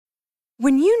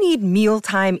When you need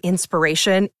mealtime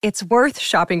inspiration, it's worth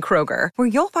shopping Kroger, where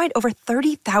you'll find over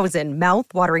 30,000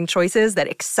 mouth-watering choices that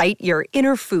excite your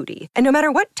inner foodie. And no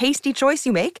matter what tasty choice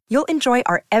you make, you'll enjoy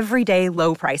our everyday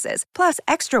low prices, plus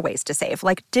extra ways to save,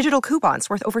 like digital coupons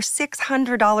worth over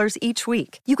 $600 each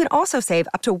week. You can also save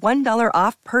up to $1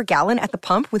 off per gallon at the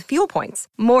pump with fuel points.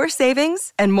 More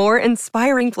savings and more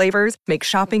inspiring flavors make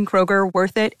shopping Kroger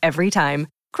worth it every time.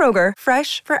 Kroger,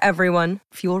 fresh for everyone.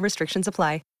 Fuel restrictions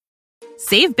apply.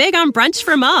 Save big on brunch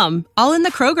for mom, all in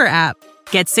the Kroger app.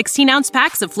 Get 16-ounce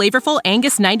packs of flavorful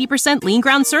Angus 90% lean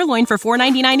ground sirloin for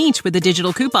 $4.99 each with a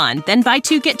digital coupon. Then buy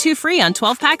 2, get 2 free on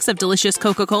 12 packs of delicious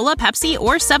Coca-Cola, Pepsi,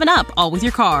 or 7-Up, all with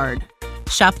your card.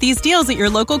 Shop these deals at your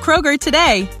local Kroger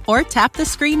today, or tap the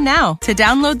screen now to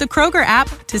download the Kroger app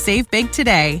to save big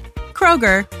today.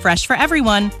 Kroger, fresh for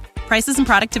everyone. Prices and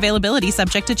product availability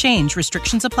subject to change.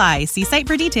 Restrictions apply. See site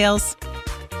for details.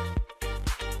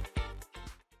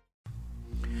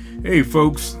 Hey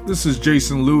folks, this is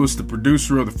Jason Lewis, the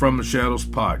producer of the From the Shadows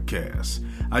podcast.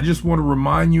 I just want to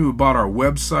remind you about our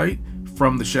website,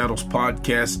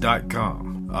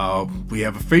 FromTheShadowsPodcast.com. We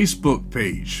have a Facebook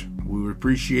page. We would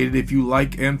appreciate it if you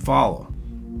like and follow.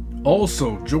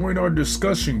 Also, join our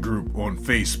discussion group on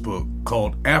Facebook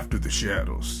called After the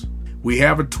Shadows. We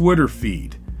have a Twitter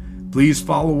feed. Please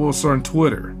follow us on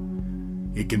Twitter.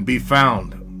 It can be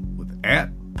found with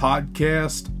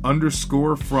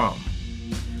 @podcast_from.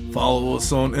 Follow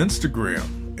us on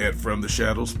Instagram at From the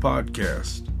Shadows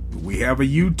Podcast. We have a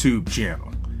YouTube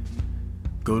channel.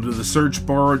 Go to the search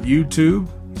bar at YouTube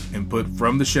and put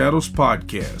From the Shadows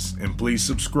Podcast, and please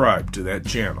subscribe to that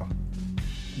channel.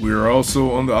 We are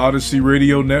also on the Odyssey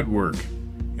Radio Network,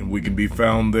 and we can be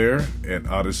found there at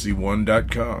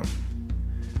odyssey1.com.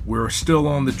 We're still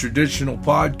on the traditional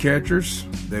podcatchers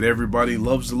that everybody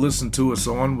loves to listen to us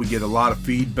on. We get a lot of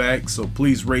feedback, so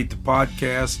please rate the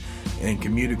podcast and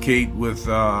communicate with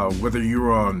whether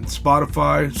you're on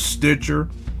Spotify, Stitcher,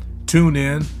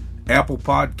 TuneIn, Apple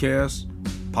Podcasts,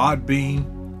 Podbean,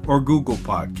 or Google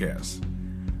Podcasts.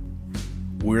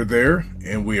 We're there,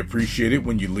 and we appreciate it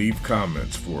when you leave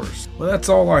comments for us. Well, that's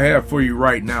all I have for you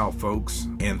right now, folks,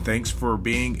 and thanks for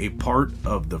being a part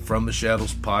of the From the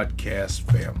Shadows podcast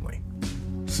family.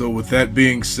 So with that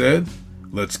being said,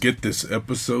 let's get this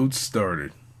episode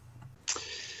started.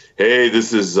 Hey,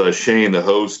 this is Shane, the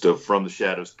host of From the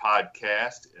Shadows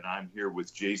podcast, and I'm here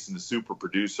with Jason, the super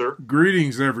producer.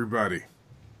 Greetings, everybody.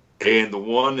 And the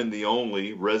one and the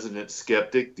only resident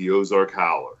skeptic, the Ozark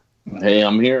Howler. Hey,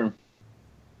 I'm here.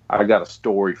 I got a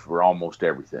story for almost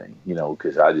everything,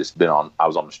 because I was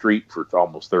on the street for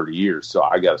almost 30 years, so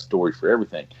I got a story for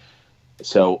everything.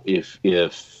 So if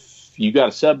you got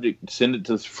a subject, send it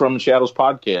to From the Shadows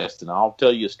podcast, and I'll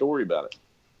tell you a story about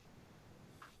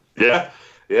it.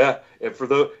 Yeah. And for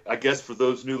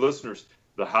those new listeners,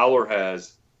 the Howler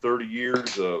has 30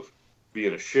 years of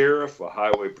being a sheriff, a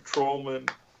highway patrolman,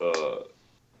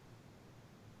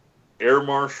 air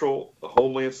marshal, a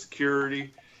Homeland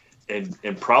Security, and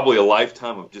probably a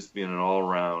lifetime of just being an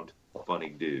all-around funny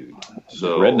dude.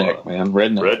 So redneck, man.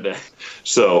 Redneck.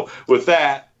 So with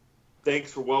that,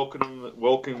 thanks for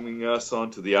welcoming us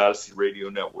onto the Odyssey Radio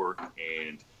Network,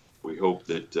 and we hope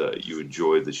that you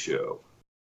enjoy the show.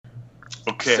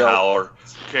 Okay, Howler.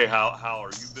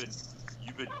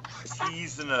 You've been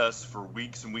teasing us for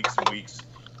weeks and weeks and weeks,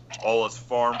 all us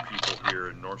farm people here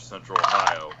in North Central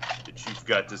Ohio, that you've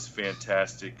got this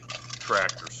fantastic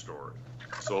tractor story.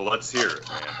 So let's hear it,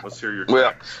 man. Let's hear your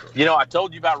tractor story. I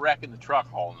told you about wrecking the truck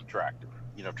hauling the tractor.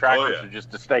 Tractors are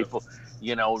just a staple.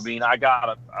 I got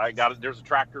it. There's a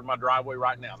tractor in my driveway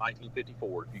right now,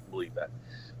 1954, if you can believe that.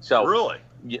 So really?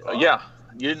 Yeah.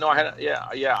 You didn't know I had it?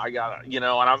 Yeah, I got it. And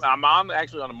I'm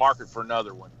actually on the market for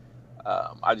another one.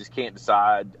 I just can't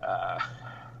decide.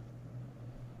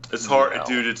 It's hard,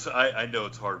 dude. I know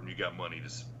it's hard when you got money to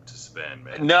spend,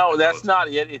 man. No, that's not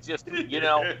it. It's just,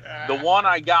 the one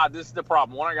I got, this is the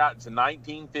problem. The one I got, it's a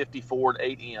 1950 Ford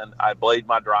 8N. I blade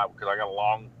my driveway because I got a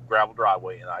long gravel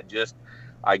driveway, and I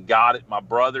got it. My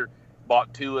brother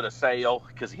bought two at a sale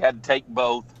because he had to take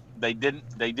both. They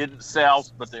didn't sell,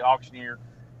 but the auctioneer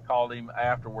called him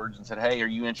afterwards and said, "Hey, are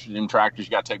you interested in tractors?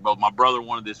 You got to take both." My brother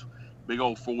wanted this big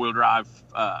old 4-wheel drive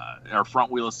or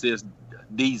front wheel assist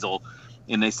diesel,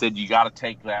 and they said, "You got to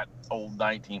take that old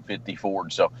 1950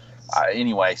 Ford." So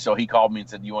anyway, so he called me and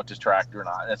said, "You want this tractor?" And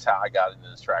that's how I got into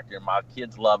this tractor. And my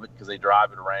kids love it because they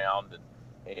drive it around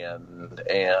and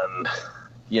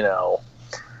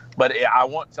but I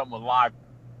want something with live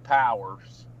power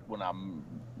when I'm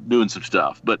doing some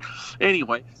stuff. But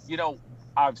anyway,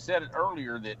 I've said it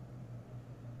earlier that,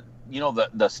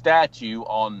 the statue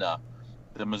on the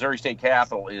Missouri State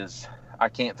Capitol is, I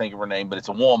can't think of her name, but it's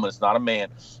a woman. It's not a man,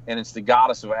 and it's the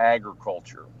goddess of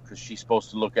agriculture because she's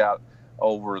supposed to look out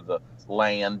over the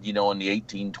land. In the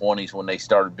 1820s when they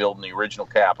started building the original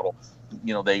Capitol,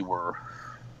 they were,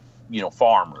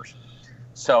 farmers.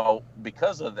 So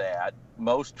because of that,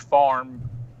 most farm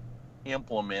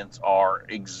implements are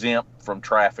exempt from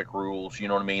traffic rules. You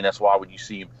know what I mean? That's why when you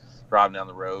see them driving down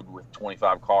the road with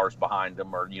 25 cars behind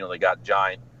them, or they got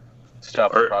giant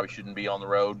stuff that probably shouldn't be on the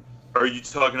road. Are you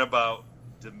talking about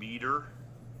Demeter,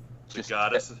 the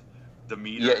goddess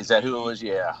Demeter? Yeah, is that who it was?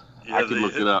 Yeah, I could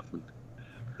look it up.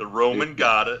 The Roman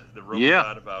goddess,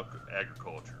 god about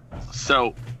agriculture.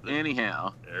 So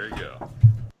anyhow, there you go.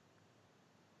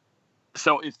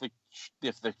 So if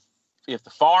the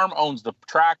farm owns the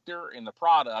tractor and the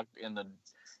product, and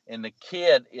the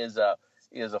kid is a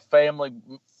family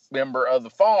member of the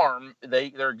farm,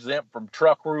 they're exempt from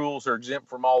truck rules. They're exempt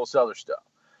from all this other stuff.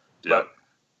 Yep.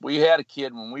 We had a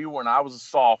kid when I was a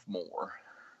sophomore.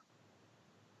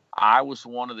 I was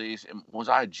one of these. Was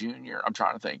I a junior? I'm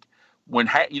trying to think. When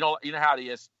you know how it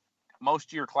is. Most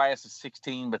of your class is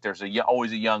 16, but there's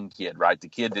always a young kid, right? The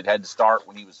kid that had to start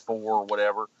when he was 4 or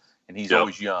whatever, and he's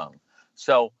always young.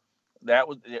 So that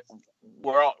was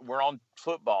we're on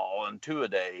football on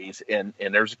 2-a-days, and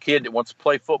there's a kid that wants to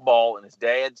play football, and his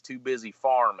dad's too busy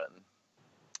farming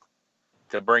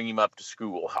to bring him up to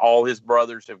school. All his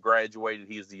brothers have graduated.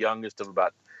 He's the youngest of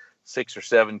about 6 or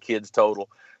 7 kids total.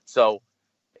 So,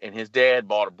 and his dad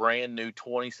bought a brand new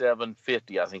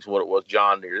 2750, I think is what it was,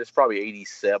 John Deere. It's probably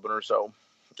 87 or so,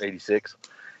 86.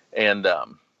 And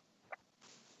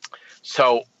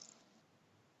so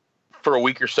for a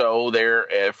week or so there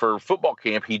for football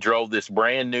camp, he drove this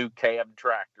brand new cab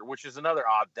tractor, which is another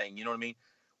odd thing. You know what I mean?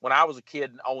 When I was a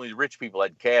kid, only the rich people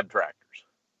had cab tractors.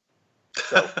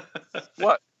 So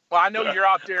what? Well, I know you're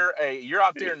out there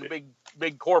in the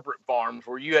big corporate farms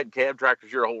where you had cab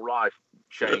tractors your whole life,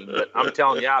 Shane. But I'm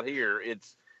telling you, out here,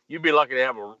 you'd be lucky to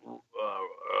have a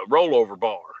rollover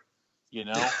bar,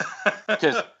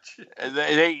 because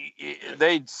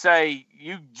they'd say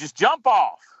you just jump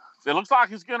off. If it looks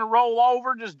like it's going to roll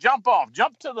over, just jump off.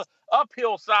 Jump to the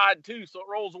uphill side too, so it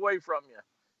rolls away from you.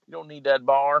 You don't need that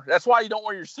bar. That's why you don't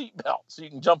wear your seatbelt, so you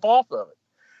can jump off of it.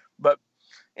 But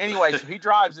anyway, so he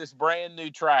drives this brand new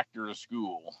tractor to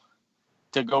school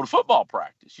to go to football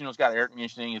practice. It's got air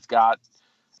conditioning, it's got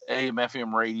AM,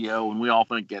 FM radio, and we all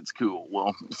think that's cool.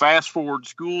 Well, fast forward,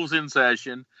 school's in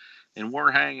session, and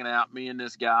we're hanging out, me and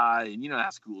this guy, and you know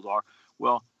how schools are.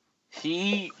 Well,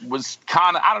 he was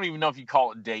kind of, I don't even know if you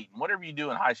call it dating, whatever you do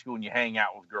in high school when you hang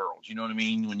out with girls. You know what I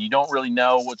mean? When you don't really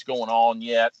know what's going on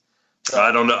yet. So,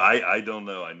 I don't know. I don't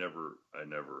know. I never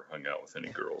hung out with any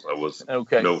girls. I wasn't.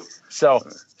 Okay. No. So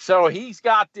he's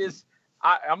got this.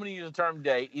 I'm going to use the term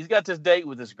date. He's got this date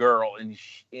with this girl, and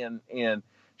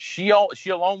she'll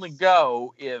only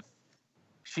go if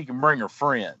she can bring her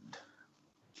friend.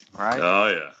 Right. Oh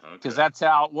yeah. Because that's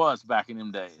how it was back in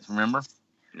them days. Remember?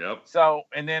 Yep. So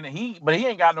and then he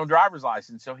ain't got no driver's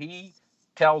license, so he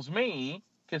tells me,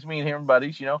 because me and him are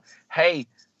buddies, hey,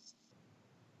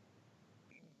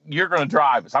 you're going to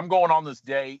drive us. I'm going on this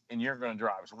date, and you're going to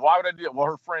drive us. Why would I do it? Well,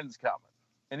 her friend's coming.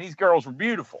 And these girls were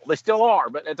beautiful. They still are,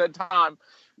 but at that time,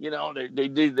 they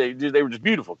were just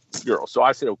beautiful girls. So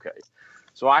I said, okay.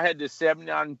 So I had this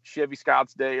 79 Chevy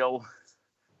Scottsdale,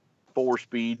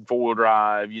 4-speed, 4-wheel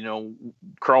drive,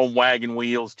 chrome wagon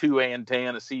wheels, 2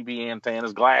 antennas, CB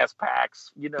antennas, glass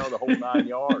packs, the whole 9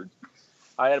 yards.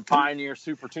 I had a Pioneer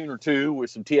Super Tuner 2 with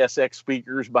some TSX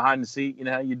speakers behind the seat. You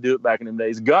know how you do it back in them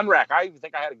days. Gun rack. I even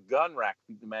think I had a gun rack.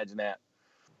 If you can imagine that.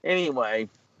 Anyway,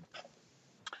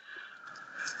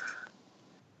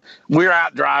 we're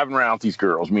out driving around with these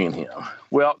girls, me and him.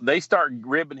 Well, they start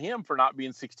ribbing him for not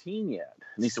being 16 yet.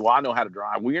 And he said, well, I know how to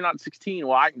drive. Well, you're not 16.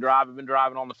 Well, I can drive. I've been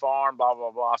driving on the farm, blah,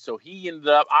 blah, blah. So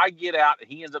I get out,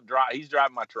 and he ends up driving. He's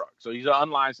driving my truck. So he's an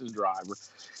unlicensed driver.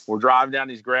 We're driving down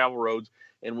these gravel roads,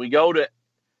 and we go to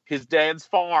his dad's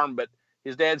farm, but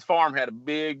his dad's farm had a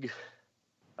big,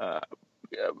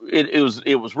 it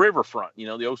was riverfront.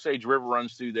 The Osage River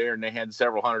runs through there, and they had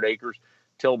several hundred acres,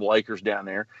 tillable acres down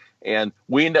there. And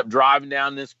we end up driving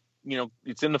down this,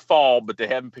 it's in the fall, but they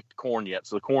haven't picked the corn yet.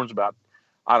 So the corn's about,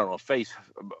 I don't know,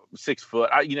 6 foot.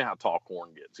 You know how tall corn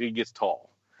gets. It gets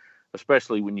tall,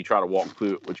 especially when you try to walk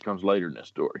through it, which comes later in this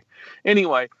story.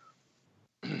 Anyway,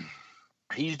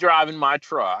 he's driving my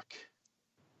truck.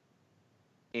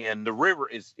 And the river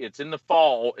it's in the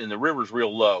fall, and the river's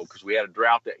real low because we had a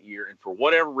drought that year. And for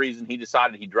whatever reason, he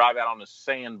decided he'd drive out on the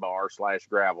sandbar /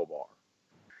 gravel bar.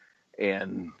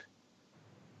 And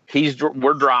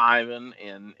we're driving,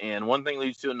 and one thing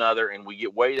leads to another, and we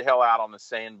get way the hell out on the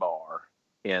sandbar.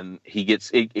 and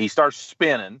he starts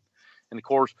spinning, and of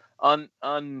course,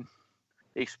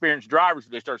 unexperienced drivers,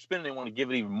 they start spinning, they want to give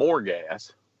it even more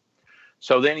gas.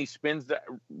 So then he spins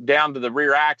down to the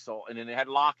rear axle, and then it had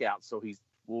lockout. So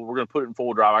we're going to put it in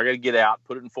full drive. I got to get out,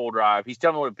 put it in full drive. He's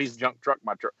telling me what a piece of junk truck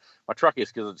my truck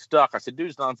is because it's stuck. I said, dude,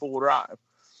 it's not in full drive.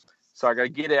 So I got to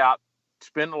get out,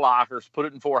 spin the lockers, put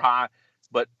it in 4 high.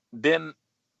 But then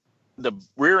the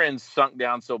rear end sunk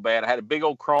down so bad. I had a big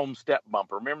old chrome step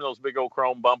bumper. Remember those big old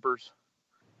chrome bumpers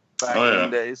back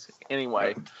in the days?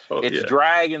 Anyway, it's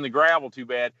dragging the gravel too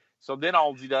bad. So then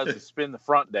all he does is spin the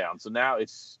front down. So now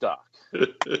it's stuck.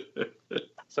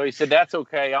 So he said, that's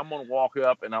okay. I'm going to walk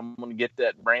up and I'm going to get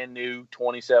that brand new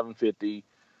 2750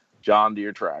 John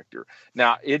Deere tractor.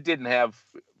 Now, it didn't have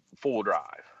full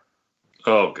drive.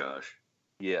 Oh, gosh.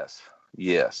 Yes.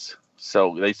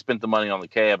 So they spent the money on the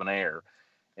cab and air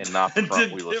and not the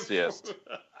front wheel assist.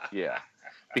 Yeah.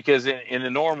 Because in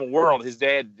the normal world, his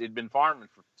dad had been farming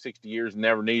for 60 years and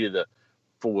never needed a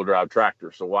four-wheel drive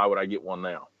tractor. So why would I get one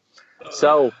now?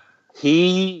 So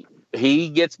he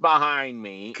gets behind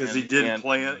me because he didn't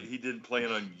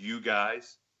plan on you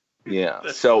guys. Yeah.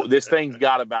 So this thing's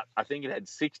got about, I think it had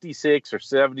 66 or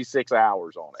 76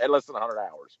 hours on it, at less than 100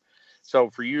 hours. So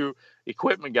for you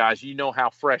equipment guys, you know how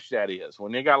fresh that is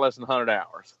when they got less than 100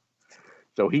 hours.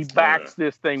 So he backs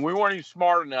this thing. We weren't even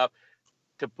smart enough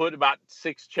to put about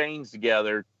 6 chains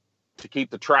together to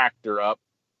keep the tractor up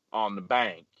on the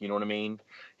bank. You know what I mean?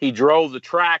 He drove the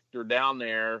tractor down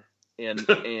there and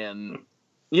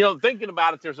thinking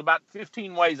about it, there's about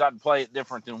 15 ways I'd play it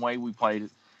different than the way we played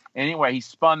it. Anyway, he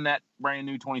spun that brand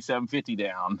new 2750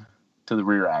 down to the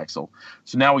rear axle.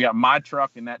 So now we got my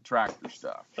truck and that tractor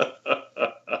stuff.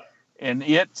 and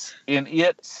it's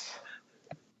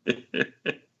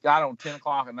got on 10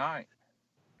 o'clock at night.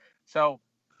 So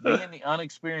being the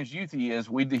unexperienced youth he is,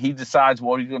 he decides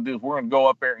what he's going to do is we're going to go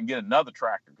up there and get another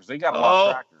tractor because they got a lot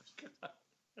of tractors.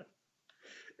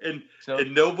 And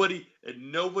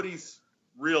nobody's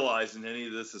realizing any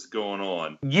of this is going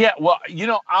on. Yeah, well,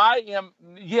 I am.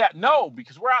 Yeah, no,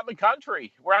 because we're out in the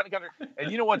country.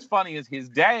 And you know what's funny is his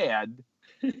dad,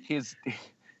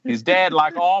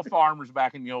 like all farmers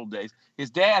back in the old days, his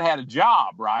dad had a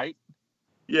job, right?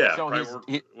 Yeah, so what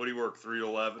did he work, 3 to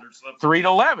 11 or something? 3 to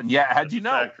 11, yeah. How'd you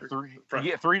know? 3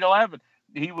 to 11.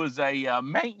 He was a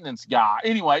maintenance guy.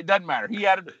 Anyway, it doesn't matter. He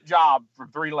had a job from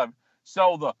 3 to 11.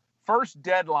 So the first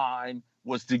deadline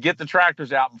was to get the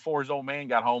tractors out before his old man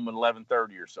got home at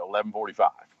 11:30 or so, 11:45.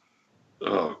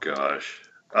 Oh gosh,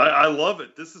 I love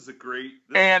it. This is a great.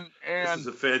 This is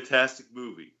a fantastic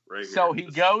movie, right? So he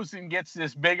goes and gets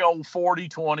this big old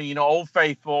 40-20, Old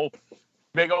Faithful,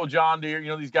 big old John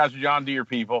Deere. These guys are John Deere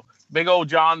people. Big old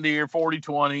John Deere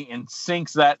 40-20 and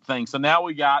sinks that thing. So now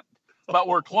but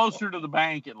we're closer to the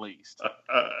bank at least.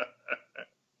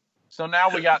 So now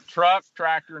we got truck,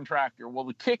 tractor, and tractor. Well,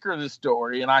 the kicker of this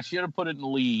story, and I should have put it in the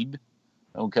lead,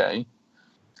 okay,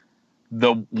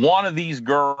 one of these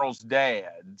girls'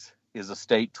 dads is a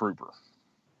state trooper.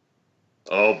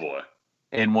 Oh, boy.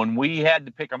 And when we had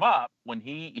to pick him up, when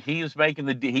he was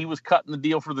he was cutting the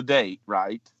deal for the date,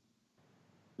 right?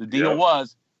 The deal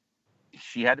was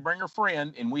she had to bring her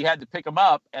friend, and we had to pick him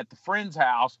up at the friend's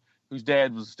house whose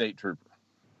dad was a state trooper.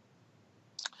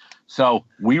 So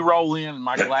we roll in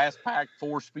my glass pack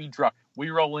 4-speed truck.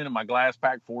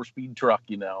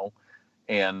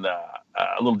 And a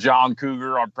little John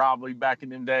Cougar, or probably back in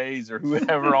them days, or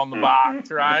whoever on the box,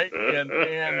 right?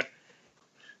 And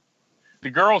the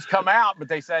girls come out, but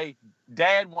they say,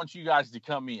 Dad wants you guys to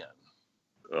come in.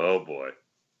 Oh, boy.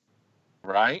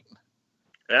 Right?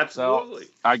 Absolutely.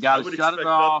 So I got to shut it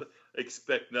off.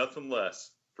 Expect nothing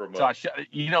less. So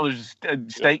there's a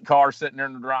state car sitting there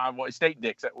in the driveway, state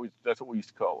dicks, that's what we used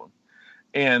to call them.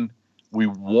 And we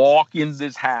walk into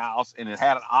this house, and it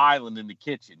had an island in the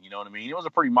kitchen. You know what I mean? It was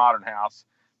a pretty modern house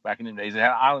back in the days. It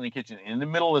had an island in the kitchen. In the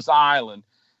middle of this island,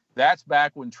 that's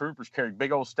back when troopers carried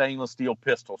big old stainless steel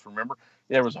pistols, remember?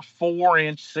 There was a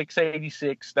 4-inch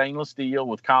 686 stainless steel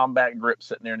with combat grip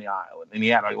sitting there in the island. And he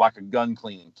had like a gun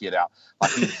cleaning kit out.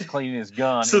 Like he was cleaning his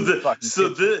gun.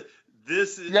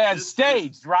 This is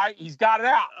staged, right? He's got it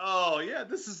out. Oh yeah,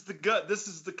 this is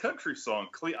the country song.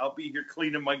 I'll be here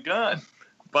cleaning my gun.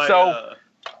 By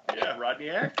Rodney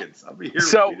Atkins. I'll be here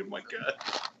cleaning my gun.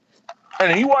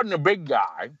 And he wasn't a big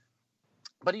guy,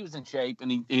 but he was in shape,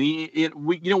 and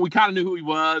we kind of knew who he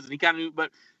was, and he kind of knew,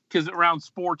 but because around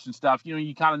sports and stuff,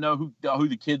 you kind of know who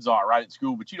the kids are, right, at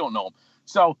school, but you don't know them.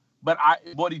 So,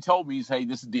 what he told me is, hey,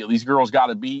 this is the deal. These girls got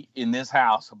to be in this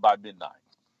house by midnight.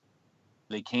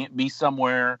 They can't be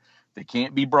somewhere. They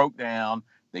can't be broke down.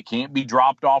 They can't be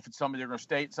dropped off at somebody. They're going to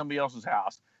stay at somebody else's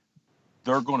house.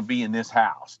 they're going to be in this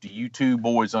house. Do you two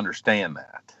boys understand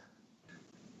that?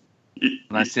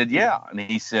 And I said, yeah. And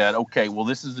he said, okay, well,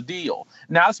 this is the deal.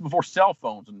 Now, this is before cell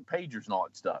phones and pagers and all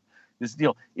that stuff. This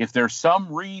deal, if there's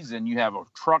some reason you have a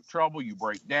truck trouble, you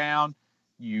break down,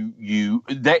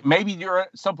 maybe you're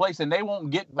someplace and they won't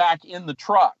get back in the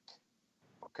truck,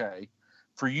 okay,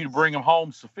 for you to bring them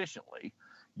home sufficiently,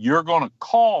 you're going to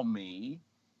call me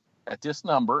at this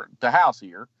number, the house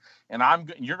here, and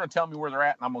you're going to tell me where they're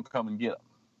at, and I'm going to come and get them.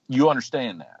 You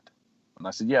understand that? And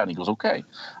I said, yeah. And he goes, okay.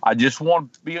 I just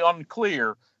want to be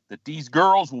unclear that these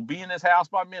girls will be in this house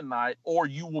by midnight, or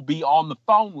you will be on the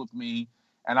phone with me,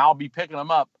 and I'll be picking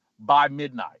them up by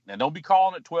midnight. Now, don't be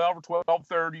calling at 12 or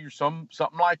 12:30 or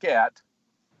something like that.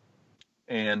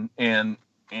 And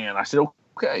I said,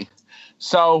 okay.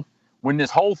 So when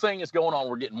this whole thing is going on,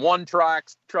 we're getting one truck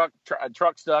stuck,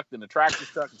 then the tractor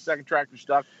stuck, the second tractor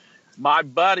stuck. My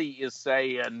buddy is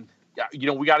saying,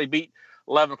 we got to beat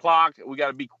 11 o'clock. We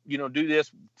got to do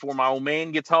this before my old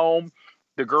man gets home.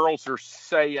 The girls are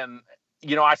saying,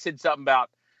 I said something about,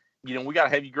 we got to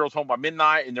have you girls home by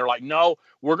midnight. And they're like, no,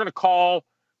 we're going to call.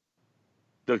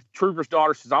 The trooper's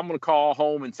daughter says, I'm going to call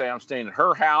home and say I'm staying at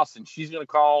her house. And she's going to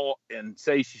call and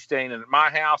say she's staying at my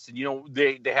house. And,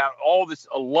 they have all this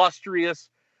illustrious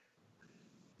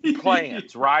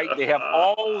plans, right? They have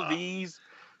all these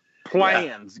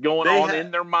plans going on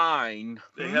in their mind.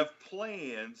 They have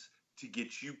plans to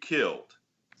get you killed.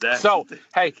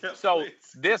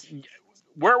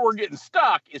 Where we're getting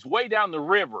stuck is way down the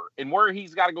river, and where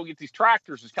he's got to go get these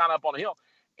tractors is kind of up on a hill,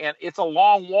 and it's a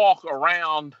long walk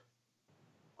around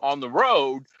on the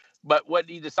road. But what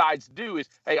he decides to do is,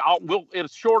 hey,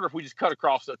 it's shorter if we just cut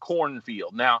across a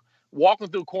cornfield. Now, walking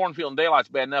through a cornfield in daylight's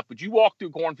bad enough, but you walk through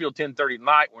a cornfield 10:30 at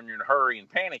night when you're in a hurry and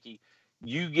panicky,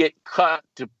 you get cut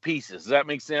to pieces. Does that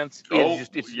make sense?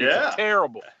 It's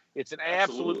terrible. It's an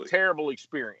absolute terrible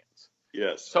experience.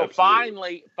 Yes. So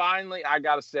finally, I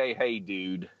got to say, hey,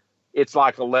 dude, it's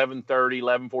like 11:30,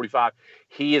 11:45.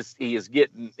 He's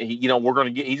going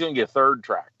to get a third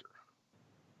tractor.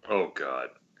 Oh God.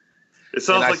 It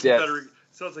sounds like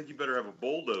you better have a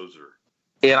bulldozer.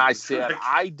 And I said,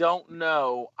 I don't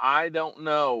know. I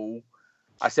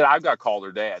said, I've got to call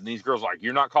their dad. And these girls are like,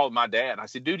 you're not calling my dad. And I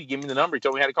said, dude, he gave me the number. He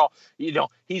told me how to call.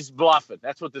 He's bluffing.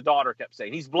 That's what the daughter kept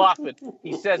saying. He's bluffing.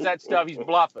 He says that stuff. He's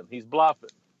bluffing.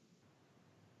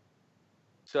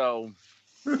 So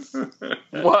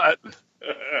what?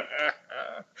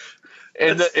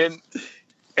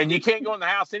 And you can't go in the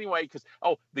house anyway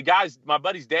because my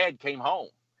buddy's dad came home.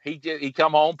 He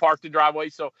come home, parked the driveway.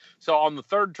 So on the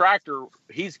third tractor,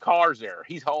 his car's there.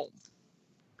 He's home.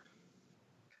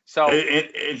 So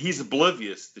and he's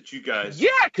oblivious that you guys. Yeah,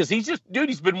 because he's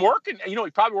been working. He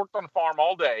probably worked on the farm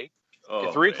all day.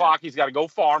 At 3 o'clock, he's got to go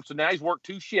farm. So now he's worked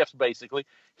 2 shifts basically.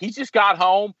 He's just got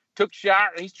home, took a shower.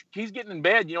 He's getting in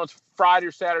bed. It's Friday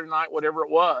or Saturday night, whatever it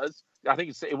was. I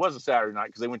think it was a Saturday night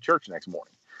because they went to church next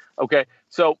morning. Okay,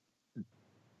 so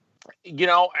he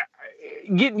doesn't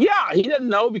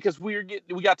know because we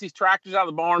got these tractors out of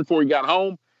the barn before he got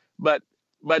home, but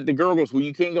the girl goes, well,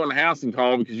 you can't go in the house and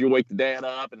call because you'll wake the dad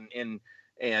up. And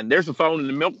there's a phone in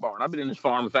the milk barn. I've been in this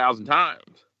farm 1,000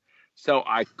 times. So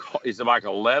it's like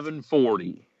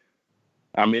 11:40.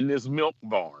 I'm in this milk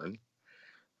barn.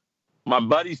 My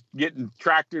buddy's getting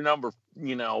tractor number,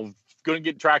 going to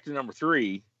get tractor number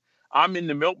 3. I'm in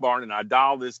the milk barn and I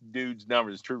dial this dude's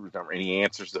number, this trooper's number, and he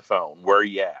answers the phone. Where are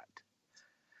you at?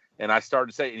 And I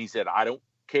started to say, and he said, I don't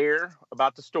care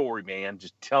about the story, man.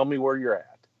 Just tell me where you're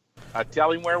at. I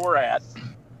tell him where we're at.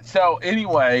 So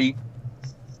anyway,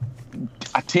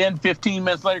 10, 15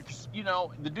 minutes later, cause,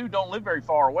 the dude don't live very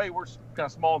far away. We're kind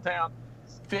of small town.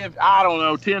 10,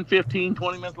 15,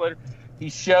 20 minutes later, he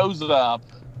shows up,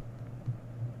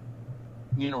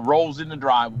 rolls in the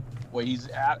driveway. He's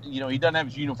at, he doesn't have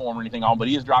his uniform or anything on, but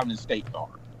he is driving his state car.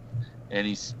 And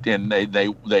they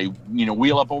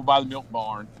wheel up over by the milk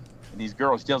barn. And he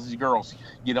tells these girls,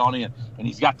 get on in. And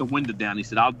he's got the window down. He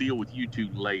said, I'll deal with you two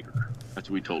later. That's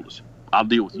what he told us. I'll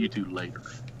deal with you two later.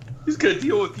 He's going to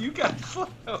deal with you guys.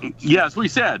 Yeah, that's what he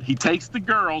said. He takes the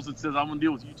girls and says, I'm going to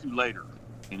deal with you two later.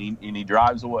 And he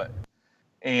drives away.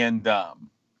 And that's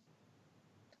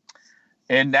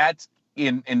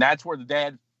where the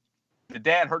dad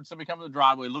heard somebody come to the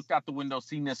driveway, looked out the window,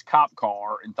 seen this cop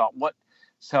car, and thought, what?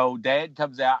 So dad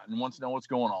comes out and wants to know what's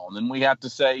going on. Then we have to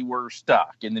say we're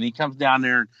stuck. And then he comes down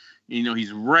there and,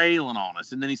 he's railing on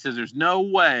us. And then he says, there's no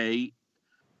way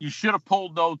you should have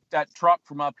pulled that truck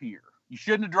from up here. You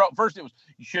shouldn't have drove. First, you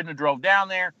shouldn't have drove down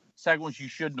there. Second was you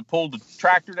shouldn't have pulled the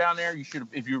tractor down there. You should have,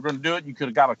 if you were going to do it, you could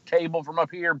have got a cable from up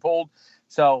here and pulled.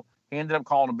 So He ended up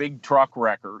calling a big truck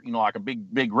wrecker, like a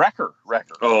big wrecker.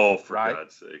 Oh, for right?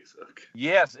 God's sakes. Okay.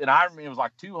 Yes, and I remember it was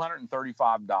like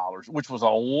 $235, which was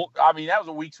that was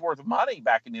a week's worth of money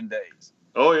back in them days.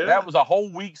 Oh, yeah. That was a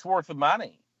whole week's worth of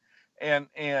money. And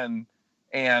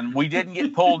we didn't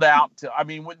get pulled out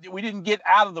we didn't get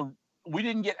out of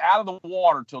the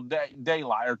water till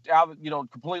daylight, or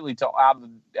completely till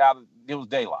it was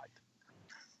daylight.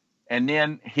 And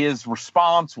then his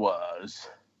response was,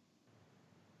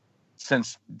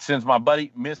 since my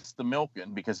buddy missed the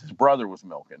milking because his brother was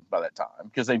milking by that time,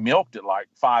 because they milked it like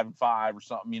 5 and 5 or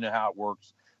something. You know how it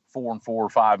works, 4 and 4,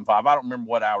 5 and 5. I don't remember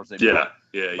what hours they milked.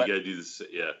 Yeah, you got to do this.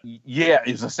 Yeah. Yeah,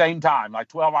 it was the same time, like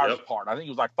 12 hours apart. I think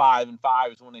it was like 5 and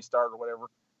 5 is when they started or whatever.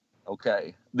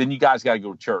 Okay. Then you guys got to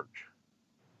go to church.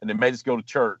 And they made us go to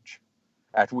church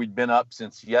after we'd been up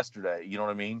since yesterday. You know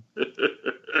what I mean?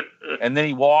 And then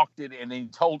he walked it and he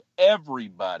told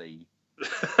everybody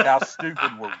how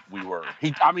stupid we were.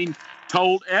 He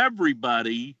told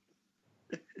everybody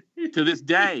to this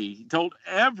day. He told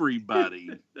everybody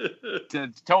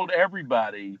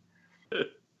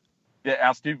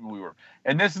how stupid we were.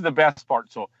 And this is the best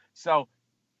part. So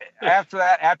after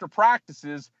that, after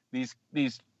practices,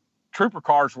 these trooper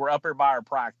cars were up there by our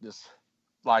practice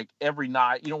like every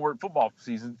night. We're at football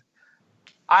season.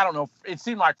 I don't know. It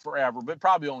seemed like forever, but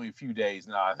probably only a few days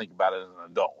now I think about it as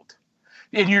an adult.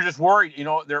 And you're just worried,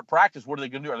 they're at practice. What are they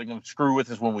going to do? Are they going to screw with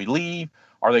us when we leave?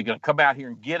 Are they going to come out here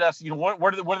and get us? What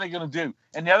are they going to do?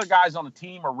 And the other guys on the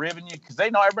team are ribbing you because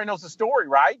everybody knows the story,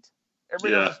 right?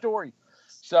 Everybody knows the story.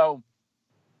 So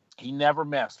he never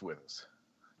messed with us,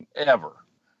 ever.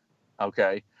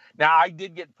 Okay. Now, I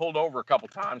did get pulled over a couple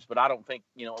times, but I don't think,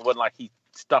 it wasn't like he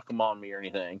stuck them on me or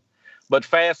anything. But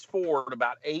fast forward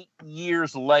about 8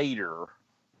 years later,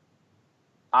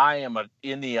 I am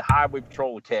in the Highway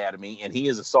Patrol Academy, and he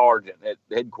is a sergeant at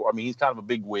headquarters. He's kind of a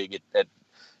big wig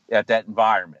at that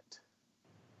environment.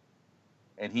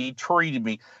 And he treated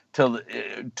me till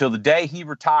the day he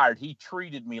retired. He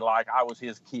treated me like I was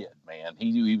his kid, man.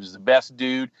 He was the best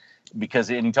dude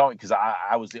and he told me because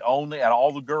I was the only, at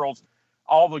all the girls,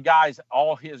 all the guys,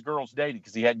 all his girls dated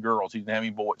because he had girls. He didn't have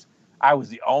any boys. I was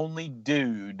the only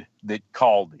dude that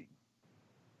called him.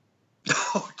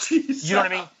 Oh, jeez. You know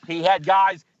what I mean? He had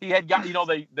guys,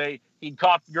 he'd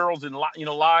caught girls in,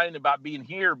 lying about being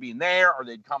here, being there, or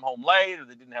they'd come home late, or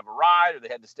they didn't have a ride, or they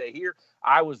had to stay here.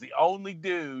 I was the only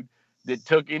dude that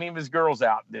took any of his girls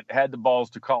out that had the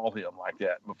balls to call him like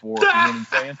that before. You know what I'm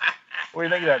saying? What do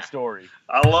you think of that story?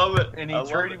 I love it. And he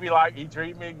treated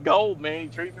me gold, man. He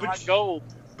treated me like gold.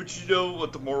 But you know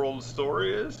what the moral of the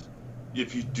story is?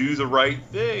 If you do the right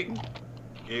thing,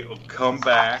 it will come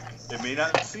back. It may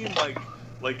not seem like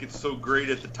it's so great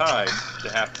at the time to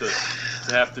have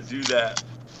to do that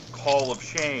call of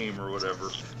shame or whatever,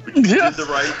 but you did the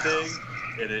right thing,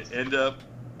 and it ended up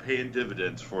paying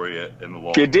dividends for you in the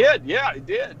long run. It did, yeah, it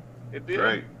did. It did.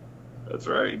 Right. That's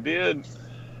right. It did.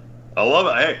 I love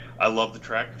it. Hey, I love the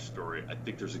tractor story. I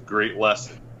think there's a great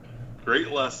lesson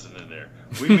in there.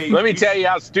 Let me tell you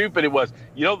how stupid it was.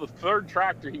 The third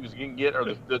tractor he was going to get, or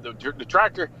the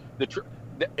tractor,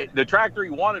 the tractor he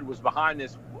wanted was behind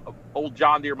this old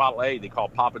John Deere Model A they call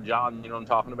Papa John. You know what I'm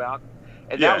talking about?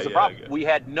 And that was the problem. We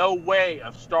had no way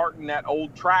of starting that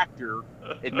old tractor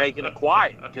and making it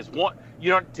quiet because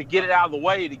to get it out of the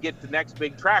way to get the next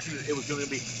big tractor, it was going to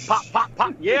be pop, pop,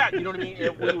 pop. Yeah, you know what I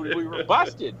mean? We were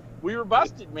busted. We were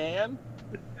busted, man.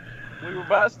 We were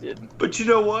busted. But you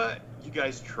know what? You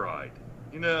guys tried.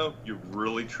 You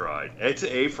really tried. It's an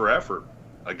A for effort.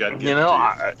 I got to give it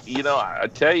to you. I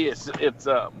tell you, it's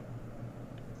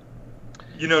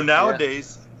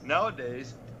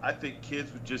nowadays, I think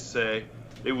kids would just say,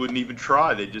 they wouldn't even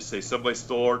try. They'd just say somebody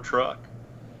stole our truck,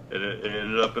 and it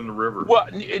ended up in the river. Well,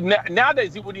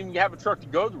 nowadays they wouldn't even have a truck to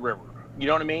go to the river. You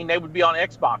know what I mean? They would be on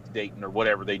Xbox dating or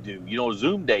whatever they do.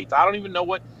 Zoom dates. I don't even know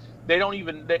what they don't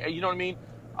even. You know what I mean?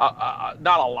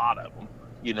 Not a lot of them.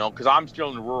 Because I'm still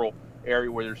in the rural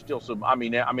area where there's still some.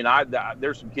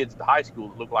 There's some kids at the high school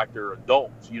that look like they're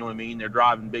adults. You know what I mean? They're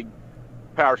driving big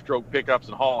Power Stroke pickups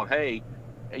and hauling hay.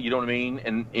 You know what I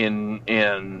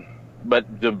mean?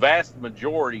 But the vast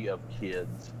majority of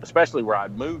kids, especially where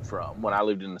I'd moved from when I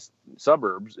lived in the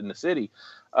suburbs in the city,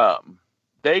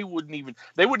 they wouldn't even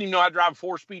know how to drive a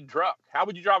 4-speed truck. How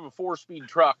would you drive a 4-speed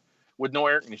truck with no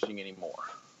air conditioning anymore?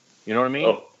 You know what I mean?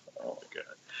 Oh my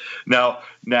God.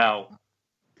 Now,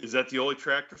 is that the only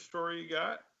tractor story you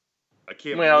got? I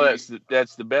can't. Well,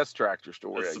 that's the best tractor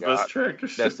story I got.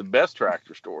 That's the best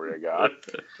tractor story I got.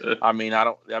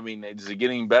 Does it get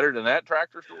any better than that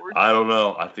tractor story? I don't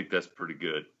know. I think that's pretty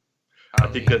good. I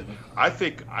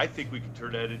think we can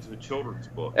turn that into a children's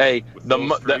book. Hey,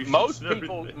 most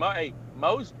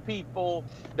most people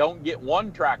don't get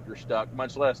one tractor stuck,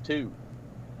 much less two.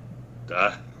 You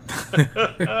know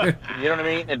what I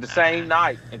mean? At the same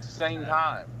night, at the same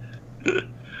time.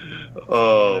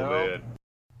 Oh, man.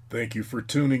 Thank you for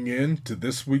tuning in to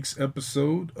this week's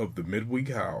episode of the Midweek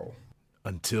Howl.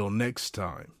 Until next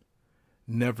time,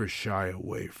 never shy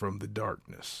away from the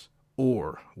darkness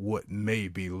or what may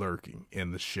be lurking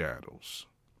in the shadows.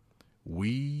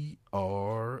 We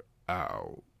are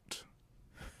out.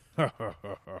 God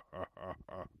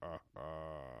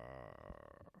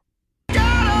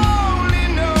only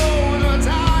knows what's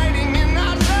hiding in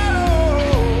our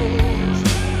shadows.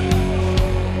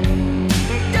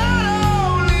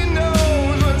 God only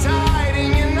knows what's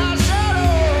hiding in our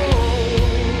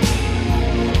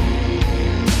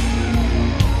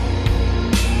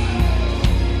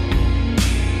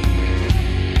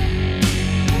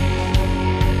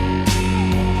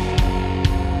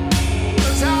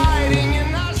what's hiding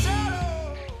in our shadows.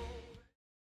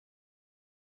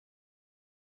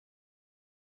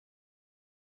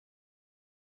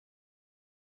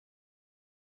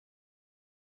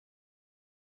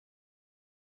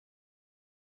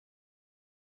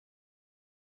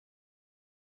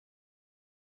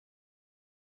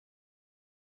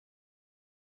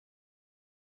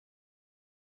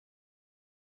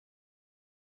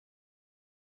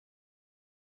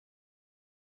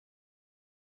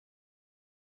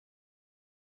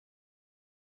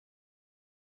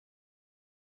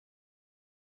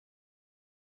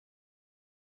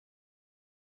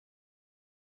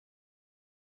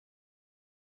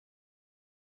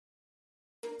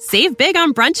 Save big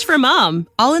on brunch for mom,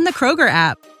 all in the Kroger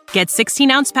app. Get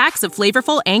 16-ounce packs of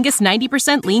flavorful Angus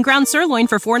 90% lean ground sirloin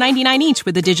for $4.99 each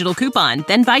with a digital coupon.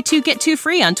 Then buy 2, get 2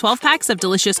 free on 12 packs of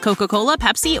delicious Coca-Cola,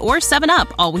 Pepsi, or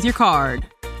 7-Up, all with your card.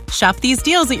 Shop these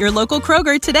deals at your local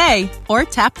Kroger today, or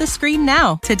tap the screen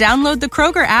now to download the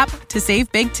Kroger app to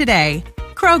save big today.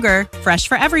 Kroger, fresh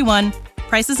for everyone.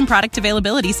 Prices and product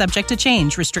availability subject to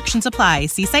change. Restrictions apply.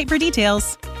 See site for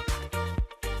details.